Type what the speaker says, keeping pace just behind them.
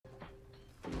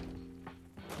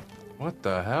What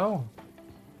the hell?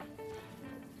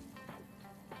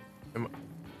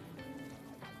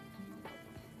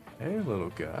 Hey, little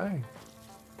guy.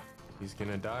 He's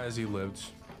gonna die as he lived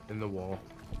in the wall.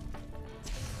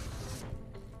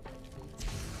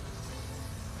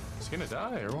 He's gonna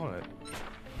die or what?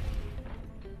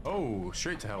 Oh,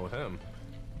 straight to hell with him.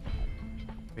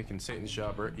 Making Satan's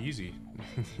job easy.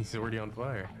 He's already on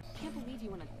fire. Can't believe you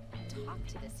want to talk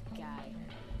to this guy.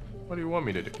 What do you want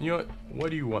me to do? You know what?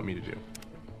 What do you want me to do?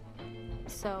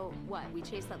 So, what? We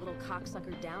chase that little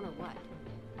cocksucker down or what?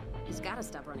 He's gotta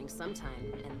stop running sometime,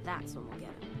 and that's when we'll get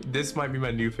him. This might be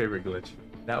my new favorite glitch.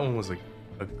 That one was like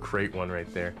a great one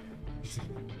right there.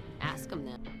 Ask him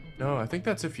then. No, I think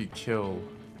that's if you kill.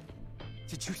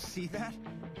 Did you see that?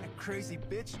 That crazy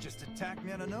bitch just attacked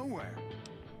me out of nowhere.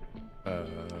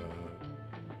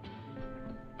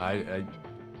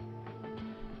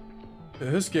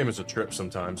 This game is a trip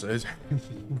sometimes.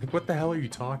 What the hell are you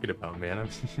talking about, man? I'm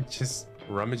just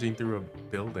rummaging through a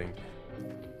building.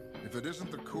 If it isn't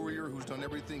the courier who's done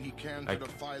everything he can to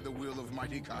defy the will of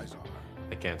mighty Kaiser.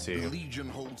 I can't see the you. Legion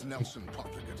holds Nelson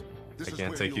profligate. This I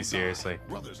can't take you seriously.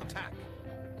 Brothers attack.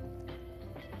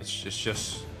 It's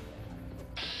just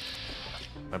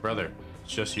my brother.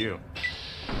 It's just you.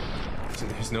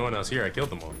 There's no one else here. I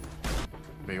killed them all.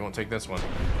 But you won't take this one.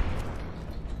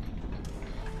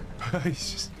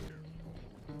 He's just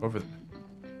over.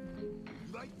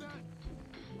 Like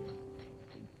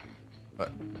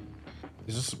that?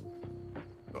 Is this?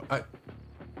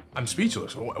 I'm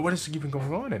speechless. What is even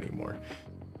going on anymore?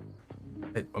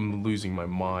 I'm losing my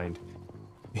mind.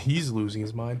 He's losing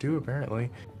his mind too, apparently.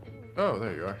 Oh,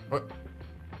 there you are. What?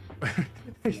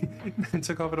 Man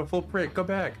took off at a full prick. Go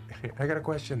back. I got a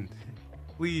question.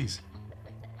 Please.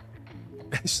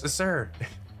 Sir.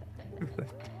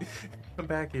 Come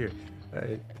back here.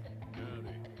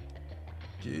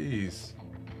 Jeez.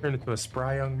 Turned into a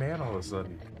spry young man all of a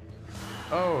sudden.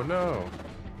 Oh no.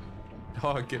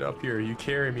 Dog, get up here. You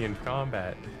carry me in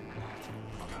combat.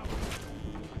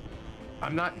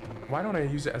 I'm not. Why don't I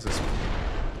use it as a.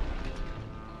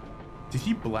 Did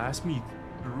he blast me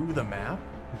through the map?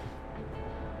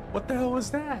 What the hell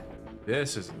was that?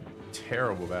 This is a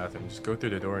terrible bathroom. Just go through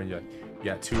the door and you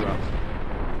got two up.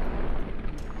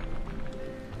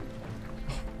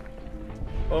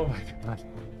 Oh my god.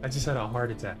 I just had a heart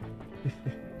attack.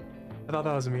 I thought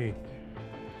that was me.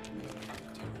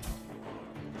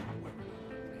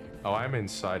 Oh, I'm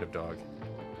inside of dog.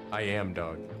 I am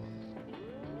dog.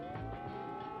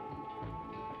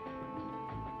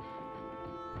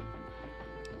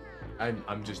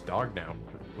 I'm just dog now.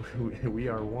 We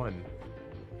are one.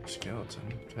 Skeleton.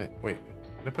 Wait,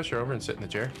 can I push her over and sit in the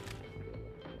chair?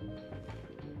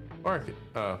 Or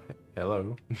oh,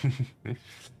 hello.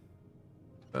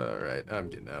 Alright, I'm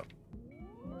getting out.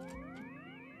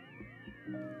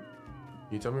 Can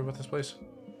you tell me about this place?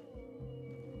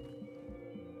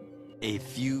 A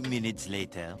few minutes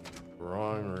later.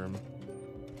 Wrong room.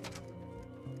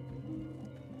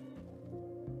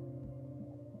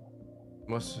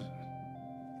 Must.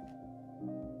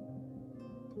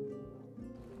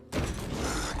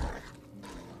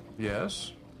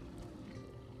 Yes.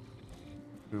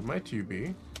 Who might you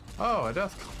be? Oh, a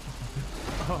death.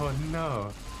 Oh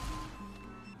no.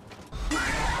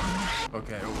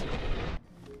 Okay.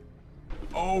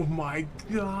 Oh my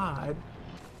god.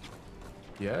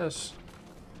 Yes.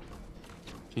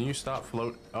 Can you stop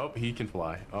float? Oh, he can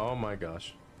fly. Oh my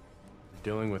gosh.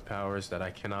 Dealing with powers that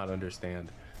I cannot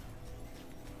understand.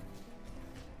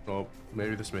 Well,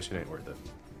 maybe this mission ain't worth it.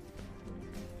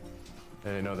 I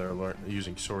didn't know they're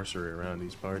using sorcery around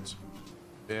these parts.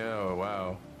 Yeah, oh,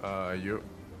 wow.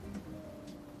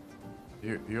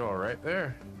 You all right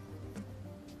there?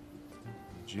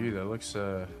 Gee, that looks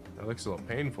a little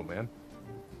painful, man.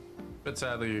 But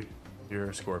sadly, you're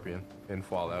a scorpion in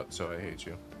Fallout, so I hate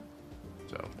you.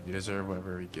 So you deserve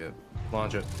whatever you get.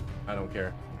 Launch it. I don't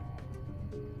care.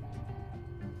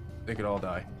 They could all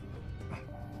die.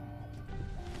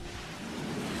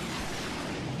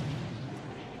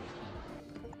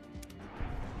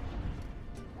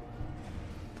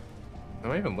 Am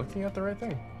I even looking at the right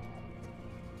thing?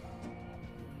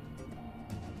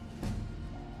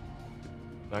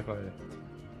 Not quite.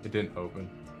 It didn't open.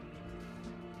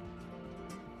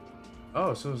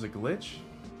 Oh, so it was a glitch?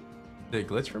 Did it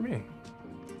glitch for me?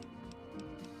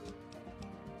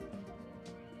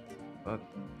 That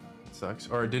sucks.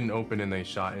 Or it didn't open and they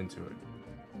shot into it.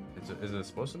 Is it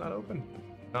supposed to not open?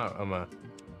 No, I'm gonna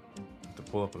have to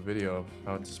pull up a video of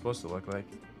how it's supposed to look like.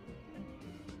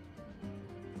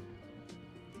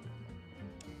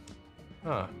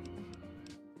 Huh.